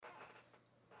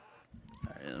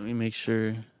let me make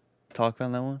sure. Talk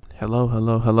on that one. Hello. All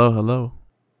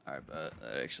right, but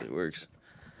that actually works.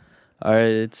 All right,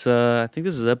 it's I think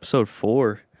this is episode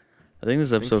 4. I think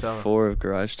this is episode 4 of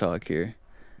Garage Talk here.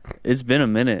 It's been a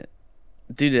minute,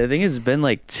 dude. I think it's been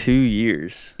like 2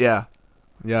 years. Yeah.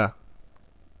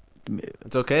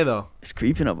 It's okay though. It's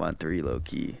creeping up on 3, low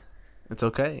key. It's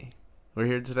okay. We're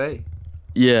here today.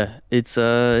 Yeah, it's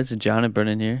John and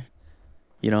Brennan here.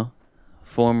 You know,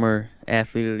 former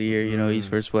athlete of the year. You know, East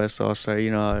vs West All-Star.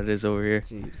 You know how it is over here.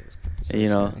 Jesus. And,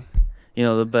 you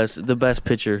know the best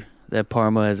pitcher that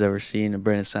Parma has ever seen, and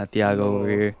Brennan Santiago over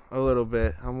here. A little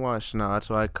bit. I'm washed now. That's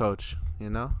why I coach. You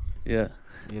know. Yeah.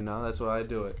 You know. That's why I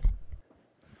do it.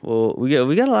 Well, we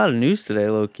got a lot of news today,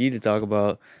 low key, to talk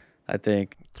about. I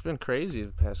think It's been crazy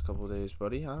the past couple of days,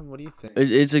 buddy. Huh? What do you think?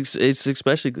 it's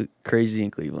especially crazy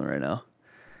in Cleveland right now.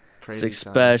 Crazy It's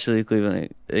especially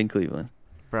in Cleveland.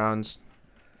 Browns,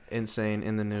 insane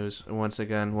in the news once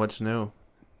again. What's new?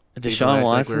 Deshaun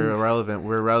Watson. We're irrelevant.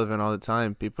 We're irrelevant all the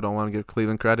time. People don't want to give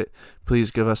Cleveland credit. Please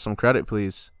give us some credit,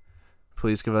 please.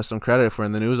 Please give us some credit if we're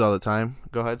in the news all the time.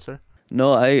 Go ahead, sir.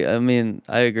 No, I mean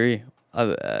I agree.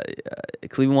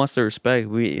 Cleveland wants the respect.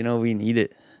 We need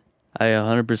it. I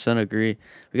 100% agree.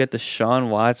 We got Deshaun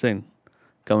Watson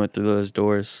coming through those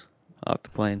doors off the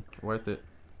plane. Worth it.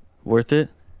 Worth it?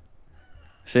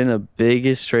 Saying the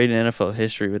biggest trade in NFL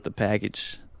history with the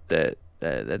package.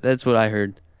 That's what I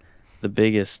heard. The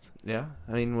biggest. Yeah,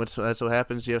 I mean, that's what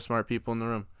happens. You have smart people in the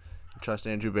room. You trust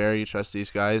Andrew Berry. You trust these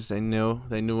guys. They knew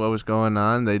what was going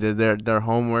on. They did their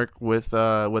homework with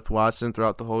Watson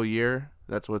throughout the whole year.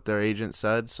 That's what their agent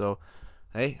said. So,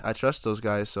 hey, I trust those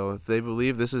guys. So if they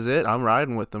believe this is it, I'm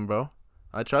riding with them, bro.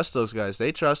 I trust those guys.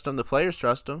 They trust them. The players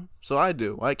trust them. So I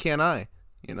do. Why can't I?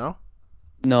 You know?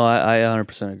 No, I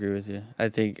 100% agree with you. I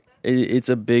think it's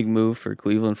a big move for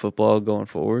Cleveland football going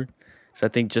forward. So I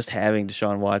think just having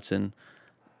Deshaun Watson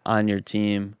on your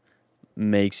team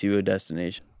makes you a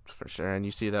destination. For sure. And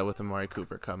you see that with Amari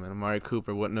Cooper coming. Amari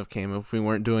Cooper wouldn't have came if we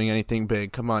weren't doing anything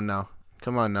big. Come on now.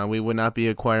 We would not be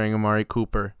acquiring Amari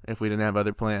Cooper if we didn't have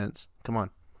other plans. Come on.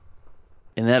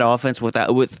 In that offense,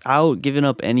 without giving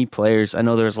up any players, I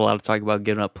know there was a lot of talk about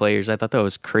giving up players. I thought that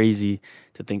was crazy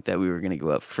to think that we were going to give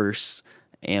up firsts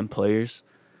and players.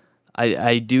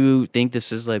 I do think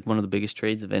this is like one of the biggest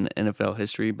trades of NFL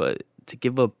history, but to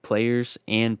give up players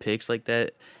and picks like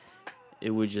that, it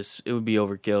would be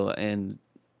overkill. And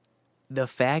the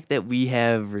fact that we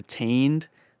have retained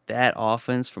that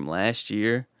offense from last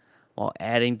year while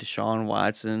adding Deshaun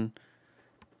Watson,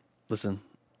 listen,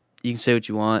 you can say what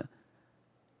you want.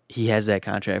 He has that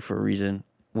contract for a reason.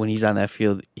 When he's on that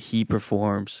field, he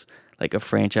performs like a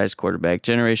franchise quarterback,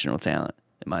 generational talent,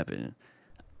 in my opinion.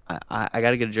 I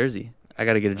got to get a jersey.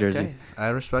 Okay. I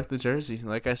respect the jersey.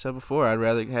 Like I said before, I'd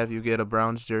rather have you get a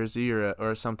Browns jersey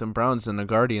or something Browns than the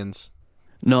Guardians.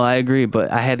 No, I agree,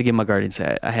 but I had to get my Guardians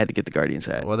hat. I had to get the Guardians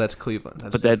hat. Well, that's Cleveland.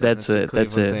 That's it. That's a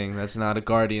Cleveland thing. That's not a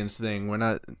Guardians thing.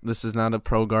 This is not a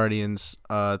pro Guardians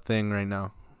thing right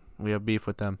now. We have beef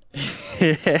with them.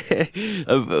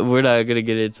 We're not gonna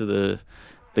get into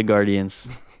the Guardians.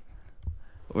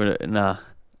 Nah.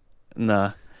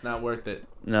 It's not worth it.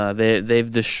 No,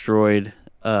 they've destroyed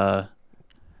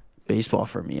baseball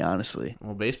for me, honestly.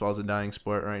 Well, baseball's a dying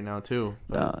sport right now too.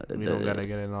 No, we don't gotta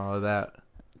get into all of that.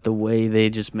 The way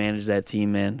they just manage that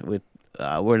team, man. With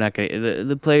we're not gonna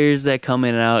the players that come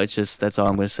in and out. It's just that's all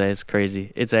I'm gonna say. It's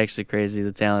crazy. It's actually crazy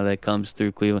the talent that comes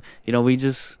through Cleveland. You know, we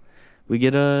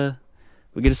get a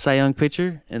Cy Young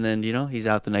pitcher, and then he's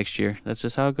out the next year. That's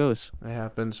just how it goes. It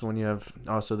happens when you have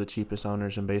also the cheapest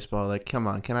owners in baseball. Like, come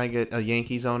on, can I get a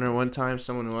Yankees owner one time?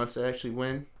 Someone who wants to actually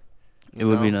win. It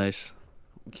would be nice.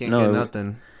 We can't get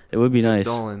nothing. It would be nice.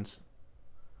 Dolans.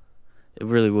 It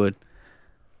really would.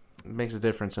 It makes a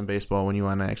difference in baseball when you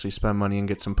want to actually spend money and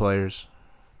get some players.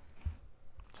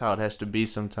 That's how it has to be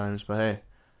sometimes. But hey,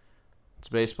 it's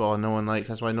baseball. No one likes.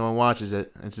 That's why no one watches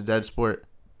it. It's a dead sport.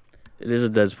 It is a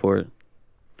dead sport.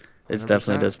 It's 100%.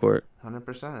 Definitely a dead sport.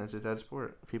 100%. It's a dead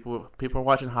sport. People are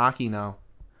watching hockey now.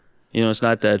 It's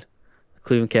not dead.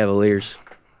 Cleveland Cavaliers.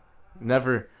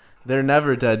 Never. They're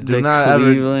never dead. Do not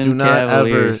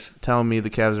ever tell me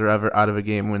the Cavs are ever out of a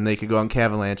game when they could go on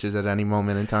Cavalanches at any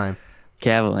moment in time.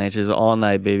 Cavalanches all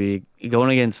night, baby.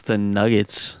 Going against the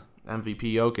Nuggets.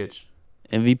 MVP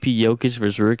Jokic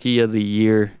versus Rookie of the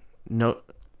Year. No.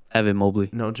 Evan Mobley.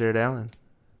 No Jared Allen.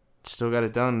 Still got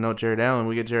it done. No Jared Allen.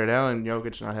 We get Jared Allen.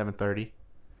 Jokic not having 30.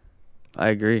 I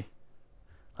agree.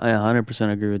 I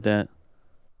 100% agree with that.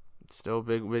 Still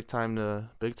big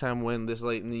time win this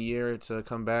late in the year to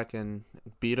come back and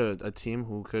beat a team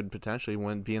who could potentially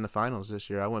be in the finals this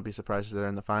year. I wouldn't be surprised if they're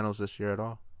in the finals this year at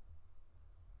all.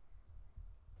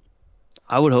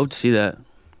 I would hope to see that.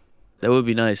 That would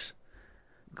be nice.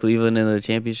 Cleveland in the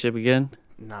championship again.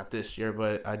 Not this year,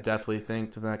 but I definitely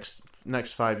think the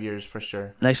next 5 years for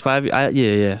sure. Next 5 years,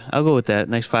 yeah. I'll go with that.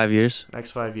 Next 5 years.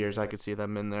 Next 5 years, I could see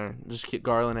them in there.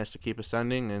 Garland has to keep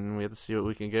ascending, and we have to see what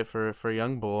we can get for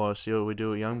Young Bull. See what we do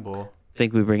with Young Bull. I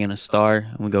think we bring in a star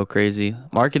and we go crazy.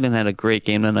 Markkanen had a great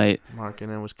game tonight.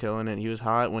 Markkanen was killing it. He was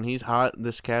hot. When he's hot,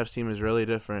 this Cavs team is really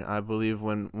different. I believe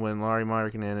when Lauri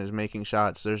Markkanen is making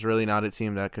shots, there's really not a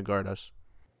team that could guard us.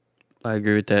 I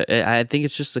agree with that. I think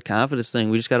it's just a confidence thing.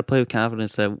 We just got to play with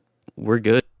confidence that we're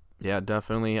good. Yeah,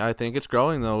 definitely. I think it's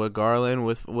growing, though, with Garland,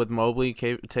 with Mobley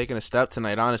taking a step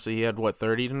tonight. Honestly, he had,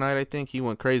 30 tonight, I think? He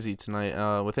went crazy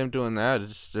tonight. With him doing that,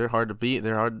 they're hard to beat.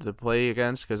 They're hard to play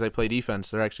against because they play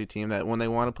defense. They're actually a team that when they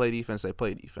want to play defense, they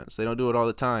play defense. They don't do it all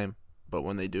the time, but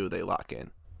when they do, they lock in.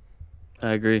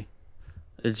 I agree.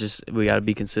 It's just we got to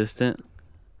be consistent.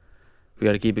 We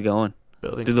got to keep it going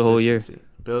through the whole year.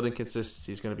 Building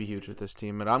consistency is going to be huge with this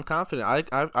team, and I'm confident.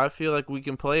 I feel like we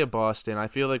can play a Boston. I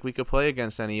feel like we could play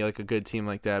against any a good team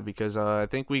like that because I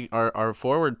think our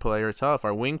forward play are tough.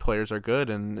 Our wing players are good,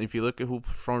 and if you look at who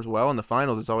performs well in the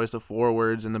finals, it's always the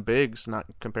forwards and the bigs, not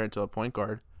compared to a point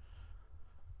guard.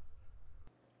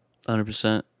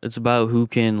 100%. It's about who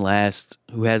can last,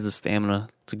 who has the stamina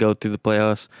to go through the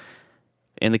playoffs,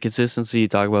 and the consistency you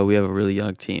talk about. We have a really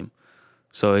young team.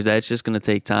 So that's just going to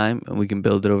take time, and we can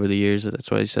build it over the years. That's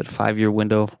why I said 5-year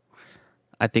window.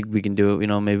 I think we can do it.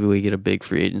 Maybe we get a big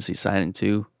free agency signing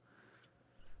too.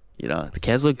 The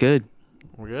Cavs look good.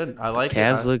 We're good. I like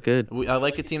Cavs look good. I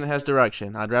like a team that has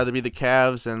direction. I'd rather be the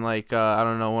Cavs than I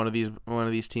don't know, one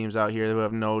of these teams out here who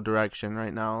have no direction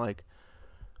right now.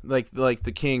 Like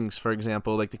the Kings, for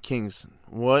example. Like the Kings.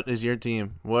 What is your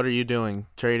team? What are you doing?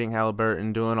 Trading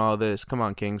Halliburton, doing all this. Come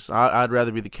on, Kings. I'd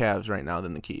rather be the Cavs right now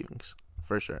than the Kings.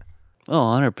 For sure. Oh,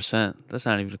 100%. That's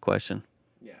not even a question.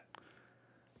 Yeah.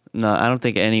 No, I don't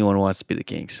think anyone wants to be the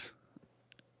Kings.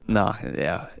 No,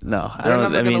 yeah. No. They're I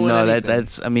don't never gonna win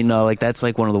anything. That's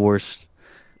like one of the worst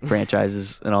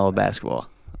franchises in all of basketball.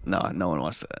 No one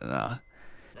wants to. No.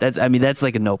 That's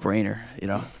like a no-brainer,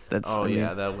 That's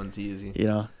that one's easy.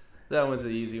 That one's the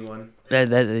easy one.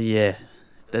 Yeah.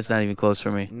 That's not even close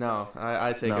for me. No,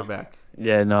 I take it back.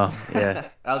 Yeah, no, yeah.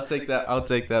 I'll take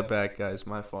that back, guys.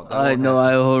 My fault. I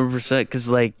 100% because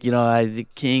the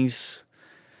Kings,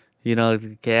 the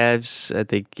Cavs. I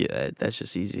think that's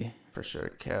just easy for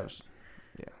sure. Cavs,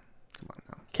 yeah. Come on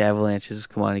now. Cavalanches,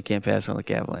 come on, you can't pass on the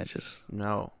Cavalanches.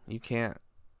 No, you can't.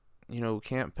 We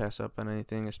can't pass up on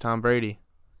anything. It's Tom Brady.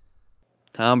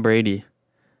 Tom Brady,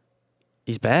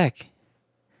 he's back.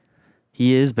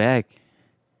 He is back.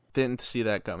 Didn't see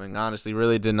that coming. Honestly,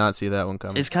 really did not see that one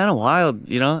coming. It's kind of wild,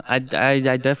 I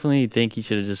definitely think he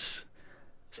should have just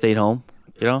stayed home.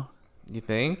 You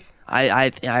think?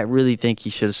 I really think he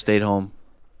should have stayed home.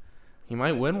 He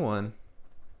might win one.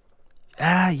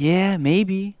 Yeah,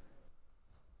 maybe.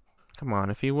 Come on,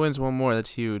 if he wins one more,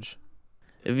 that's huge.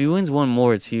 If he wins one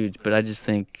more, it's huge. But I just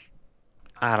think,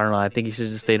 I don't know. I think he should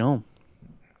have just stayed home.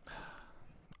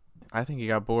 I think he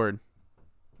got bored.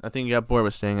 I think he got bored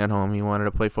with staying at home. He wanted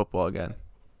to play football again.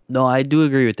 No, I do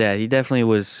agree with that. He definitely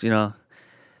was,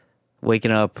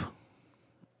 waking up,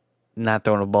 not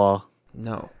throwing a ball.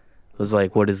 No. It was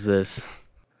like, what is this?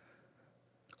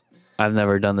 I've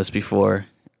never done this before.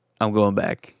 I'm going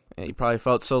back. Yeah, he probably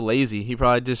felt so lazy. He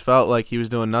probably just felt like he was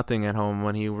doing nothing at home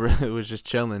when he really was just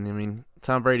chilling.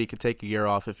 Tom Brady could take a year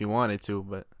off if he wanted to,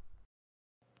 but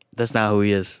that's not who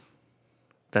he is.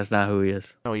 That's not who he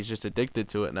is. No, he's just addicted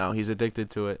to it now. He's addicted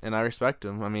to it, and I respect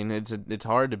him. It's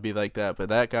hard to be like that, but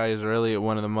that guy is really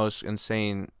one of the most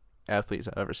insane athletes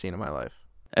I've ever seen in my life.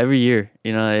 Every year,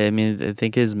 I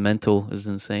think his mental is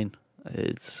insane.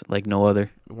 It's like no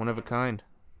other. One of a kind.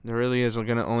 There really is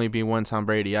going to only be one Tom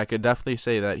Brady. I could definitely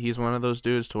say that. He's one of those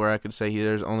dudes to where I could say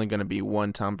there's only going to be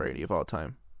one Tom Brady of all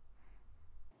time.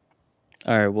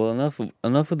 All right, well,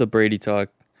 enough of the Brady talk.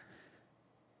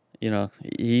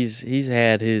 He's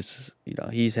had his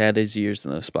years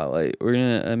in the spotlight. We're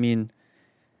gonna.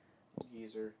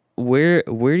 Where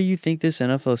do you think this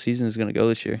NFL season is gonna go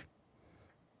this year?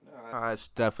 It's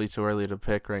definitely too early to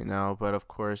pick right now, but of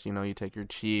course, you take your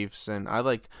Chiefs, and I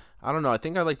don't know, I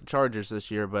think I like the Chargers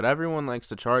this year, but everyone likes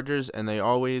the Chargers, and they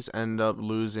always end up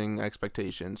losing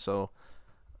expectations. So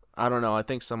I don't know. I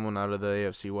think someone out of the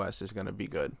AFC West is gonna be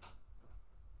good.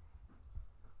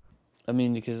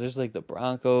 Because there's like the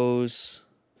Broncos.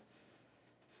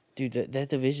 Dude, that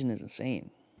division is insane.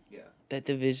 Yeah. That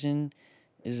division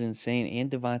is insane, and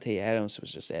Devontae Adams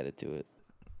was just added to it.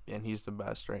 And he's the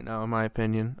best right now, in my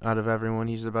opinion. Out of everyone,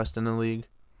 he's the best in the league.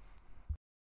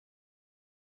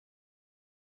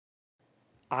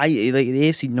 The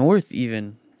AFC North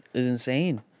even is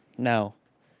insane now.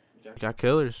 We got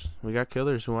killers. We got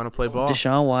killers who want to play ball.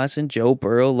 Deshaun Watson, Joe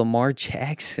Burrow, Lamar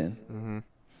Jackson. Mm-hmm.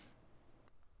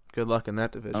 Good luck in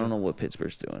that division. I don't know what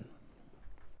Pittsburgh's doing.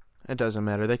 It doesn't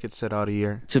matter. They could sit out a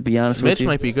year. To be honest with you, Mitch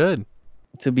might be good.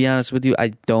 To be honest with you, I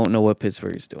don't know what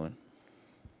Pittsburgh is doing.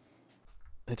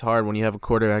 It's hard when you have a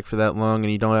quarterback for that long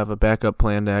and you don't have a backup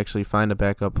plan to actually find a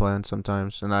backup plan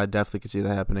sometimes. And I definitely could see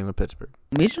that happening with Pittsburgh.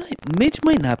 Mitch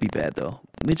might not be bad, though.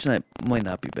 Mitch might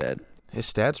not be bad.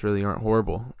 His stats really aren't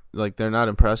horrible. Like, they're not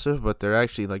impressive, but they're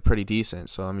actually, like, pretty decent.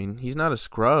 So, I mean, he's not a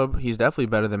scrub. He's definitely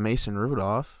better than Mason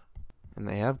Rudolph. And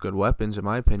they have good weapons, in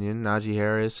my opinion. Najee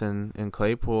Harris and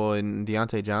Claypool and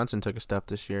Deontay Johnson took a step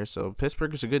this year. So,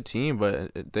 Pittsburgh is a good team,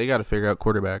 but they got to figure out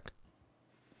quarterback.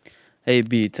 Hey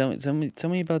B, tell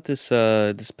me about this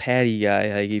Patty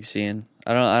guy I keep seeing.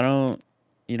 I don't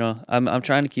I'm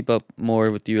trying to keep up more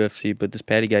with the UFC, but this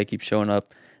Patty guy keeps showing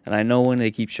up, and I know when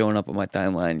they keep showing up on my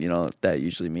timeline, that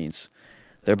usually means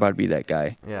they're about to be that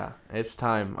guy. Yeah, it's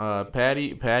time.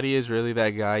 Patty is really that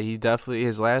guy. He definitely,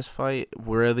 his last fight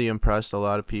really impressed a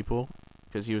lot of people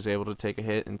because he was able to take a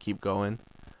hit and keep going.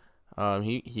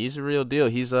 He's a real deal.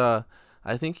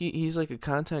 I think he's like a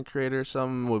content creator or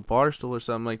something with Barstool or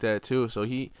something like that too. So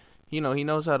he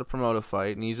knows how to promote a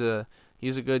fight, and he's a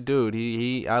good dude.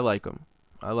 I like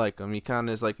him. He kind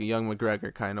of is like a young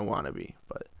McGregor kind of wannabe,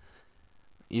 but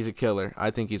he's a killer. I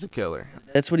think he's a killer.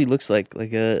 That's what he looks like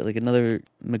another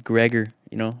McGregor.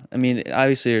 I mean,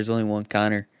 obviously there's only one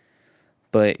Conor,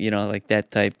 but like that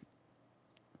type.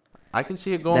 I can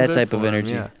see it going. That type of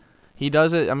energy. Yeah. He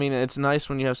does it. I mean, it's nice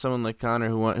when you have someone like Conor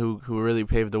who really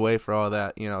paved the way for all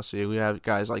that. So we have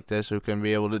guys like this who can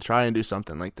be able to try and do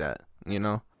something like that.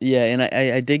 Yeah, and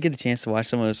I did get a chance to watch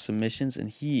some of his submissions, and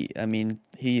he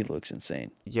looks insane.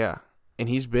 Yeah, and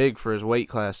he's big for his weight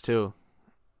class too.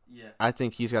 Yeah, I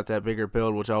think he's got that bigger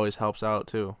build, which always helps out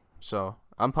too. So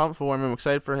I'm pumped for him. I'm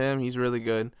excited for him. He's really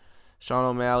good. Sean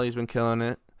O'Malley's been killing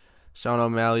it. Sean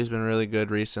O'Malley's been really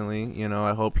good recently.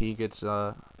 I hope he gets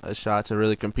a shot to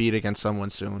really compete against someone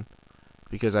soon,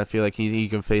 because I feel like he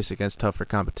can face against tougher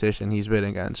competition he's been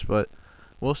against. But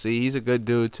we'll see. He's a good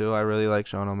dude too. I really like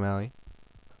Sean O'Malley.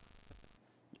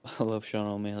 I love Sean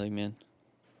O'Malley, man.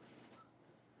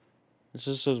 It's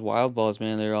just those wild balls,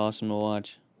 man. They're awesome to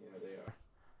watch.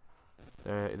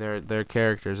 Yeah, they are. They're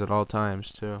characters at all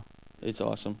times too. It's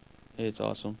awesome.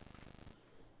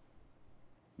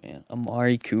 Man,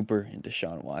 Amari Cooper and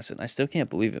Deshaun Watson. I still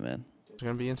can't believe it, man. It's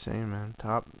gonna be insane, man.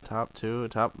 Top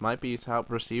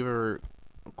receiver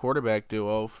quarterback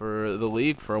duo for the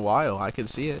league for a while. I could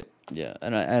see it. Yeah,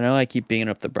 and I know I keep bringing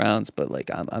up the Browns, but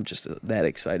I'm just that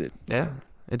excited. Yeah,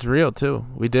 it's real too.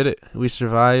 We did it. We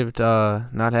survived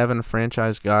not having a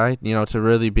franchise guy. To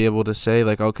really be able to say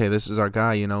okay, this is our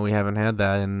guy. We haven't had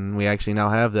that, and we actually now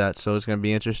have that. So it's gonna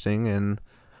be interesting, and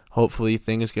hopefully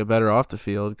things get better off the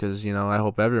field, because I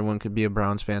hope everyone could be a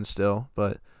Browns fan still.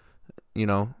 But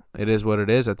it is what it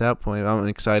is at that point. I'm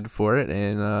excited for it,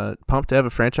 and pumped to have a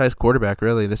franchise quarterback.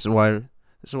 Really, this is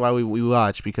why we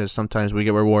watch, because sometimes we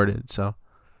get rewarded. So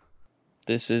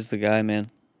this is the guy,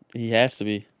 man. He has to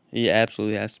be. He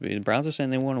absolutely has to be. The Browns are saying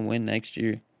they want to win next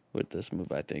year with this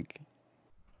move, I think.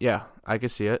 Yeah, I can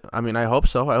see it. I mean, I hope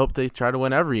so. I hope they try to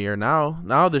win every year.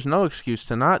 Now there's no excuse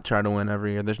to not try to win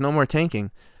every year. There's no more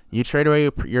tanking. You trade away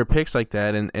your picks like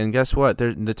that, and guess what?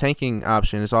 The tanking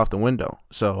option is off the window.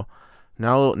 So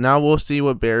now we'll see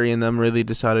what Barry and them really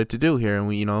decided to do here,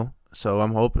 and so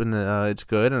I'm hoping it's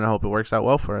good, and I hope it works out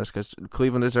well for us, because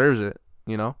Cleveland deserves it.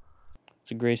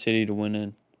 It's a great city to win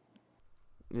in.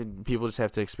 People just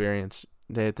have to experience.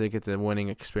 They have to get the winning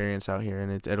experience out here,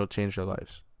 and it'll change their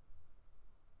lives.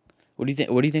 What do you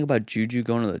think? What do you think about Juju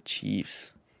going to the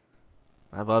Chiefs?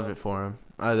 I love it for him.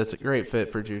 That's a great fit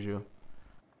for Juju.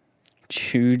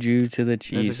 Juju to the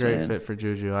Chiefs. It's a great fit for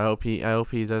Juju. I hope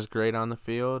he does great on the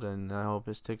field, and I hope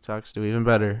his TikToks do even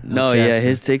better. No, yeah,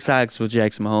 his TikToks with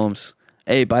Jackson Mahomes.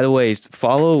 Hey, by the way,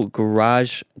 follow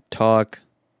Garage Talk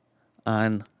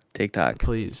on TikTok.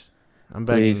 Please. I'm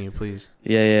begging you, please.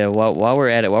 Yeah. While we're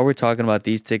at it, while we're talking about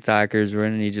these TikTokers, we're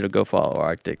gonna need you to go follow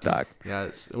our TikTok.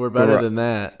 Yes, we're better than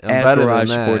that. At Garage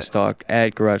Sports Talk.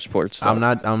 At Garage Sports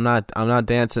Talk. I'm not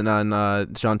dancing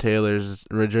on Sean Taylor's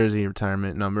jersey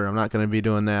retirement number. I'm not gonna be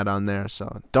doing that on there.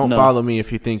 So don't follow me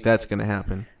if you think that's gonna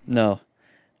happen. No.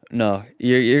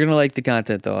 You're gonna like the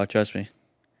content though. Trust me.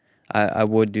 I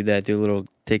would do that. Do a little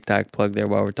TikTok plug there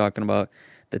while we're talking about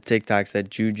the TikToks that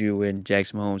Juju and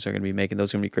Jackson Mahomes are going to be making.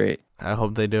 Those are going to be great. I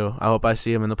hope they do. I hope I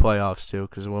see them in the playoffs, too,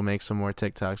 because we'll make some more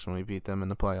TikToks when we beat them in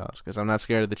the playoffs, because I'm not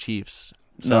scared of the Chiefs.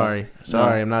 Sorry,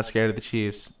 I'm not scared of the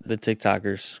Chiefs. The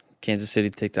TikTokers. Kansas City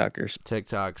TikTokers.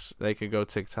 TikToks. They could go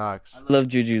TikToks. I love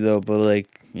Juju though, but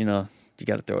like you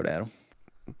got to throw it at him.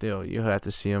 Dude, you have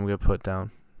to see him get put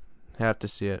down. Have to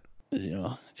see it.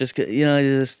 Just the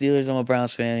Steelers. I'm a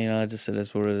Browns fan. Just it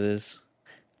is what it is.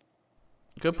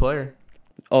 Good player.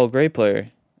 Oh, great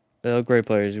player. Great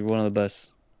player. He's one of the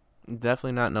best.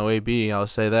 Definitely not no AB. I'll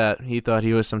say that. He thought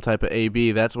he was some type of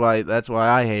AB. That's why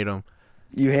I hate him.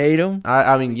 You hate him?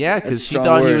 I mean, yeah, because he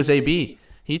thought he was AB.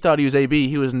 He thought he was AB.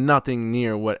 He was nothing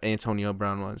near what Antonio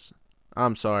Brown was.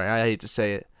 I'm sorry. I hate to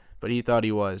say it. But he thought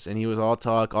he was. And he was all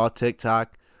talk, all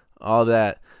TikTok, all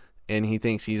that. And he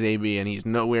thinks he's AB, and he's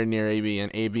nowhere near AB.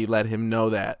 And AB let him know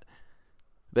that.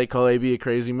 They call AB a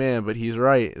crazy man, but he's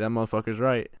right. That motherfucker's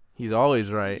right. He's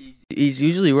always right. He's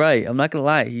usually right. I'm not going to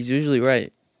lie. He's usually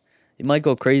right. He might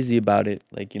go crazy about it.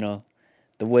 Like,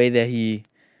 the way that he,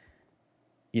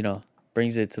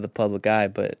 brings it to the public eye.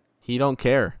 But he don't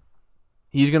care.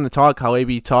 He's going to talk how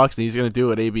AB talks, and he's going to do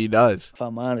what AB does. If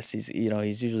I'm honest, he's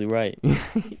usually right.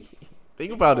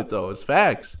 Think about it, though. It's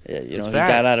facts. Yeah, it's he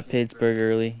facts. got out of Pittsburgh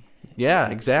early. Yeah,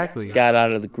 exactly. Got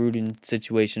out of the Gruden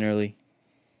situation early.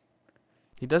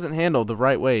 He doesn't handle the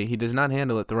right way. He does not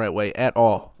handle it the right way at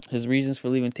all. His reasons for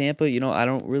leaving Tampa, I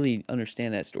don't really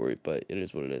understand that story, but it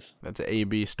is what it is. That's an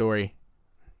AB story.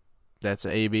 That's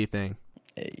an AB thing.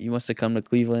 He wants to come to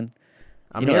Cleveland.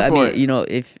 I'm here for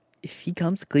it. If he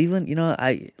comes to Cleveland,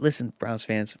 listen, Browns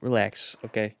fans, relax,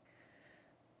 okay?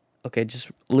 Okay,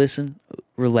 just listen,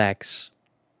 relax.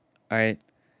 All right?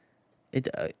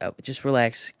 Just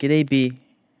relax. Get AB,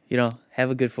 have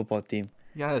a good football team.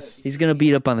 Yes. He's going to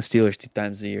beat up on the Steelers 2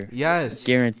 times a year. Yes.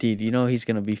 Guaranteed. He's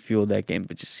going to be fueled that game,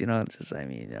 but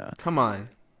Come on.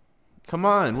 Come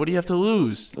on. What do you have to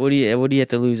lose? What do you have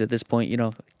to lose at this point?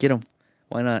 Get him.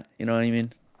 Why not? You know what I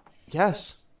mean?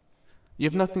 Yes. You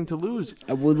have nothing to lose.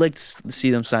 I would like to see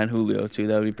them sign Julio, too.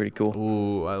 That would be pretty cool.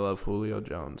 Ooh, I love Julio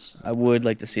Jones. I would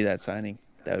like to see that signing.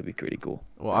 That would be pretty cool.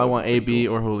 Well, I want AB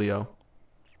or Julio.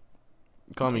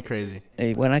 Call me crazy.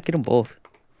 Hey, why not get them both?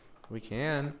 We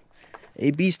can.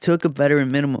 AB's took a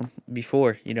veteran minimum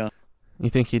before, You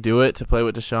think he'd do it to play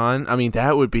with Deshaun? I mean,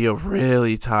 that would be a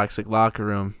really toxic locker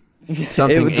room.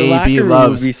 Something AB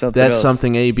loves. That's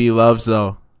something AB loves,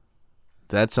 though.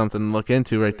 That's something to look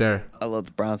into right there. I love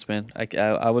the Browns, man.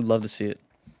 I would love to see it.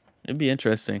 It'd be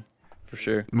interesting, for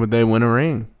sure. Would they win a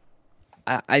ring?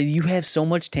 You have so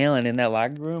much talent in that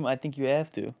locker room. I think you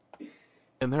have to.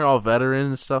 And they're all veterans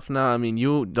and stuff now. I mean,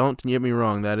 you don't get me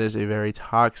wrong. That is a very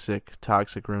toxic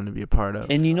room to be a part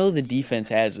of. And the defense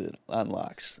has it on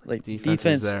locks. Like defense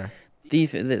is there.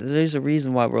 There's a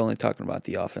reason why we're only talking about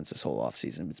the offense this whole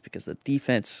offseason. It's because the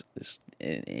defense is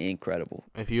incredible.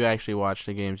 If you actually watch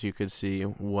the games, you could see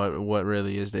what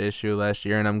really is the issue last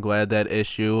year. And I'm glad that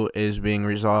issue is being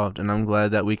resolved. And I'm glad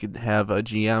that we could have a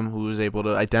GM who is able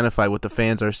to identify what the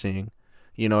fans are seeing.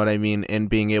 You know what I mean? And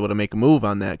being able to make a move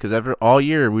on that. Because all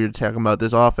year we were talking about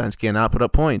this offense cannot put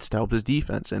up points to help this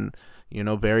defense. And,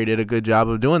 Barry did a good job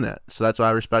of doing that. So that's why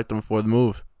I respect him for the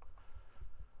move.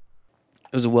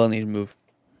 It was a well-needed move.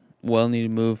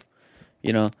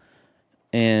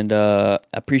 And I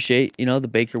appreciate, the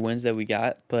Baker wins that we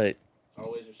got. But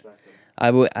always respect him. I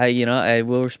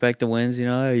will respect the wins.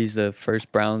 He's the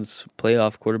first Browns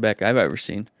playoff quarterback I've ever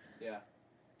seen.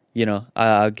 Yeah.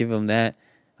 I'll give him that.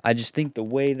 I just think the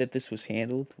way that this was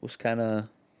handled was kind of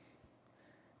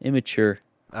immature.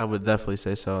 I would definitely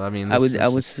say so. I mean, I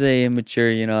would say immature.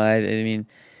 I mean,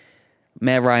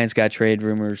 Matt Ryan's got trade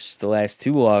rumors the last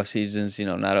 2 off seasons.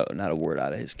 Not a word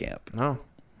out of his camp. No,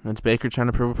 it's Baker trying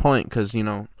to prove a point because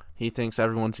he thinks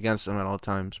everyone's against him at all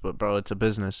times. But bro, it's a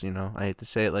business. I hate to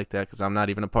say it like that because I'm not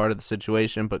even a part of the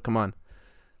situation. But come on,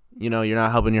 you're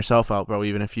not helping yourself out, bro.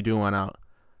 Even if you do want out.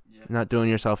 You're not doing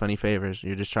yourself any favors.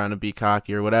 You're just trying to be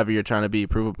cocky or whatever you're trying to be,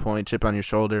 prove a point, chip on your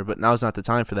shoulder. But now's not the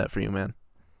time for that for you, man.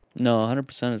 No,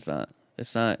 100% it's not.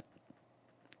 It's not.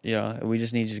 We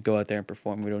just need you to go out there and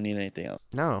perform. We don't need anything else.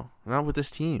 No, not with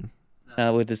this team.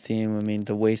 Not with this team. I mean,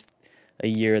 to waste a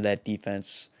year of that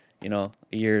defense, a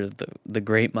year of the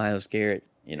great Myles Garrett,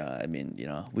 I mean,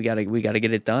 we gotta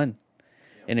get it done.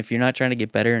 And if you're not trying to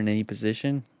get better in any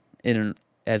position,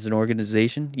 as an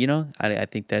organization, I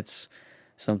think that's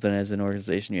something as an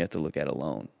organization you have to look at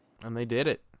alone. And they did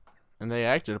it. And they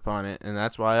acted upon it. And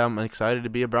that's why I'm excited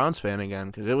to be a Browns fan again.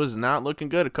 Because it was not looking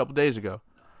good a couple days ago.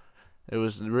 It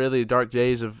was really dark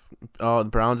days of,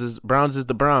 Browns is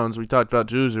the Browns. We talked about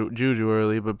Juju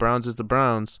early, but Browns is the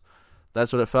Browns.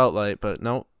 That's what it felt like. But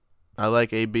no, I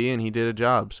like AB and he did a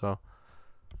job. So.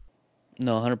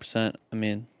 No, 100%. I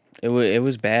mean, it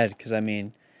was bad because, I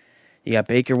mean, you got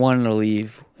Baker wanting to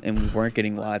leave and we weren't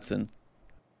getting Watson.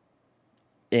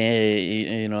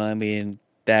 I mean,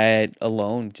 that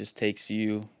alone just takes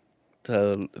you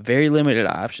to very limited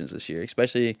options this year,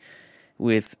 especially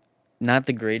with not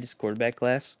the greatest quarterback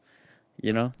class.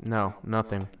 You know, No,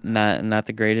 nothing. not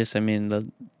the greatest. I mean,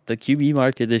 the QB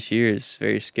market this year is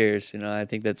very scarce. You know, I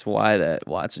think that's why that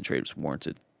Watson trade was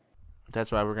warranted.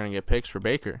 That's why we're gonna get picks for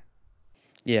Baker.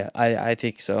 Yeah, I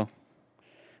think so.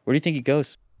 Where do you think he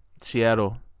goes?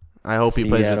 Seattle. I hope he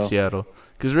plays in Seattle.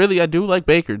 Because really, I do like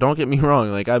Baker. Don't get me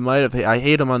wrong. Like I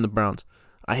hate him on the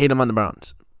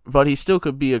Browns. But he still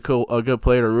could be a good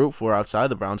player to root for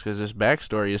outside the Browns because his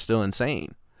backstory is still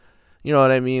insane. You know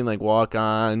what I mean? Like walk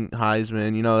on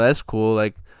Heisman. You know that's cool.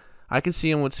 Like I could see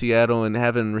him with Seattle and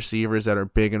having receivers that are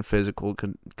big and physical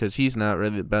because he's not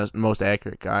really the most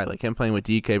accurate guy. Like him playing with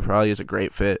DK probably is a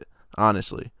great fit.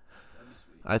 Honestly,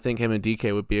 I think him and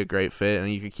DK would be a great fit,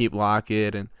 and you could keep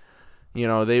Lockett and. You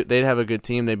know, they'd have a good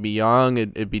team. They'd be young.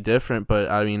 It'd be different.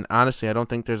 But, I mean, honestly, I don't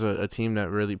think there's a team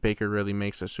that Baker really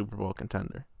makes a Super Bowl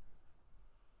contender.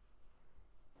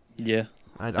 Yeah.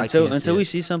 Until we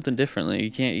see something differently,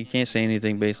 you can't say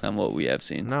anything based on what we have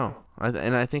seen. No.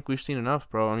 And I think we've seen enough,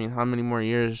 bro. I mean, how many more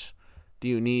years do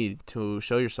you need to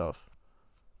show yourself?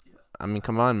 I mean,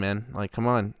 come on, man. Like, come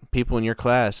on. People in your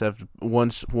class have won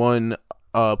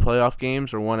playoff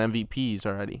games or won MVPs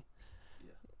already.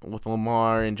 With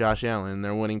Lamar and Josh Allen,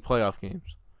 they're winning playoff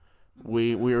games.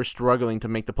 We are struggling to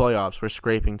make the playoffs. We're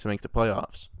scraping to make the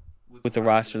playoffs. With the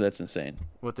roster that's insane.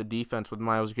 With the defense, with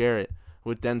Myles Garrett,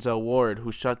 with Denzel Ward,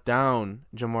 who shut down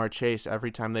Jamar Chase every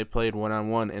time they played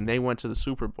one-on-one, and they went to the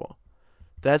Super Bowl.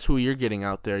 That's who you're getting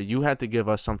out there. You have to give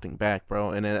us something back, bro.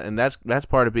 And that's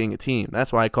part of being a team.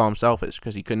 That's why I call him selfish,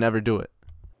 because he could never do it.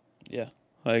 Yeah,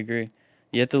 I agree.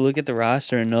 You have to look at the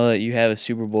roster and know that you have a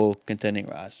Super Bowl contending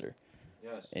roster.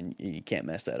 And you can't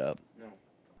mess that up. No.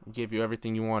 Give you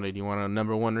everything you wanted. You want a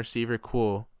number 1 receiver?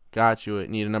 Cool. Got you it.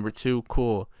 Need a number 2?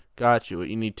 Cool. Got you it.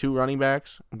 You need 2 running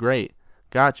backs? Great.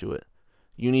 Got you it.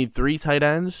 You need 3 tight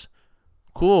ends?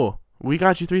 Cool. We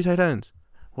got you 3 tight ends.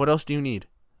 What else do you need?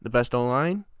 The best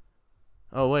O-line?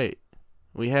 Oh, wait.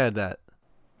 We had that.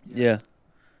 Yeah.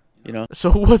 You know.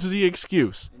 So what's the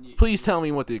excuse? Please tell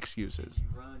me what the excuse is.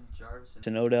 Run Jarvis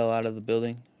and Odell out of the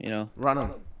building, you know. Run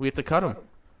them. We have to cut them.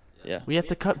 Yeah. We have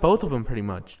to cut both of them pretty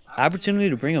much. Opportunity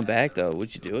to bring him back, though.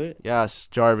 Would you do it? Yes,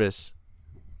 Jarvis.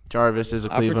 Jarvis is a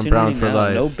Cleveland Brown for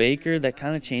life. No Baker, that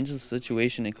kind of changes the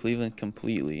situation in Cleveland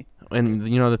completely. And,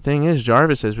 you know, the thing is,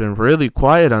 Jarvis has been really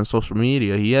quiet on social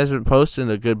media. He hasn't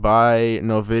posted a goodbye,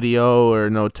 no video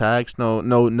or no text, no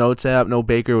notes app, no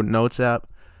Baker notes app.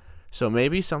 So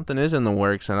maybe something is in the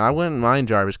works, and I wouldn't mind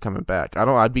Jarvis coming back.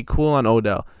 I'd be cool on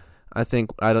Odell. I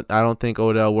don't think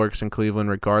Odell works in Cleveland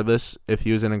regardless if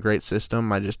he was in a great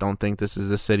system. I just don't think this is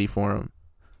the city for him.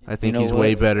 I think he's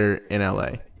way better in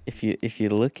LA. If you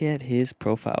look at his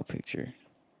profile picture,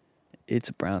 it's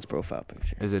a Browns profile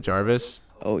picture. Is it Jarvis?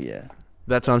 Oh yeah.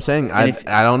 That's what I'm saying. I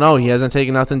don't know. He hasn't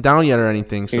taken nothing down yet or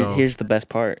anything. So here's the best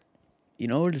part. You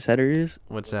know where his header is?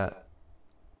 What's that?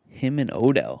 Him and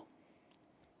Odell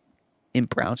in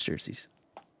Browns jerseys.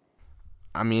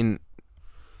 I mean,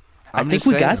 I think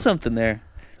we got something there.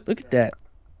 Look at that.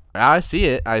 I see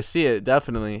it,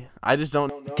 definitely. I just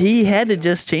don't know. He had to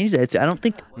just change that. I don't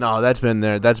think. No, that's been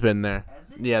there.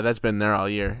 Yeah, that's been there all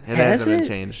year. It hasn't been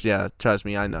changed. Yeah, trust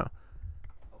me, I know.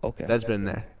 Okay. That's been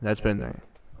there.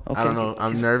 Okay. I don't know.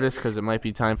 I'm nervous because it might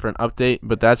be time for an update,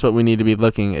 but that's what we need to be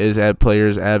looking is at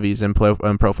players' avies and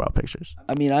profile pictures.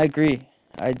 I mean, I agree.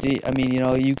 I mean, you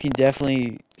know, you can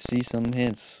definitely see some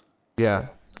hints. Yeah.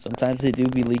 Sometimes they do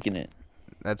be leaking it.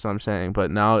 That's what I'm saying. But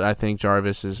now I think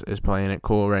Jarvis is playing it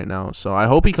cool right now. So I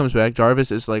hope he comes back.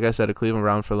 Jarvis is, like I said, a Cleveland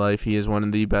Brown for life. He is one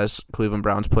of the best Cleveland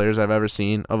Browns players I've ever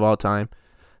seen of all time.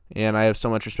 And I have so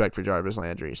much respect for Jarvis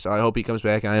Landry. So I hope he comes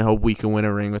back, and I hope we can win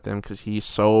a ring with him because he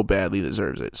so badly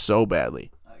deserves it. So badly.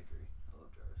 I agree. I love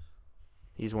Jarvis.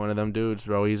 He's one of them dudes,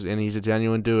 bro. He's a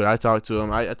genuine dude. I talked to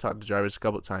him. I talked to Jarvis a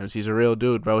couple times. He's a real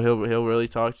dude, bro. He'll really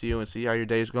talk to you and see how your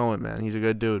day's going, man. He's a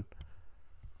good dude.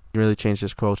 He really changed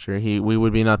his culture. We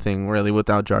would be nothing really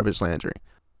without Jarvis Landry.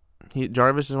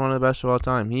 Jarvis is one of the best of all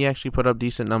time. He actually put up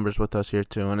decent numbers with us here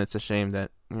too, and it's a shame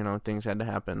that things had to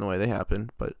happen the way they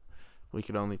happened. But we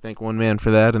could only thank one man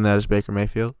for that, and that is Baker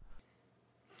Mayfield.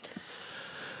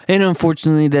 And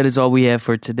unfortunately, that is all we have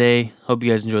for today. Hope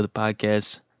you guys enjoy the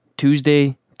podcast.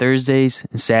 Tuesday, Thursdays,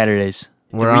 and Saturdays.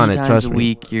 We're on it. Trust me. 3 times a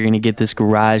week, you're gonna get this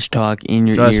garage talk in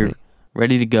your ear,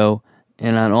 ready to go.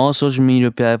 And on all social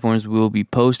media platforms, we will be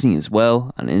posting as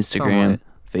well on Instagram,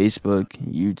 Facebook,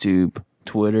 YouTube,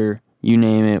 Twitter, you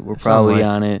name it. We're probably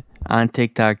on it. On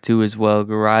TikTok, too, as well.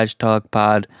 Garage Talk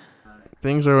Pod.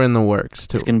 Things are in the works,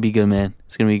 too. It's going to be good, man.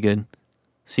 It's going to be good.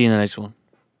 See you in the next one.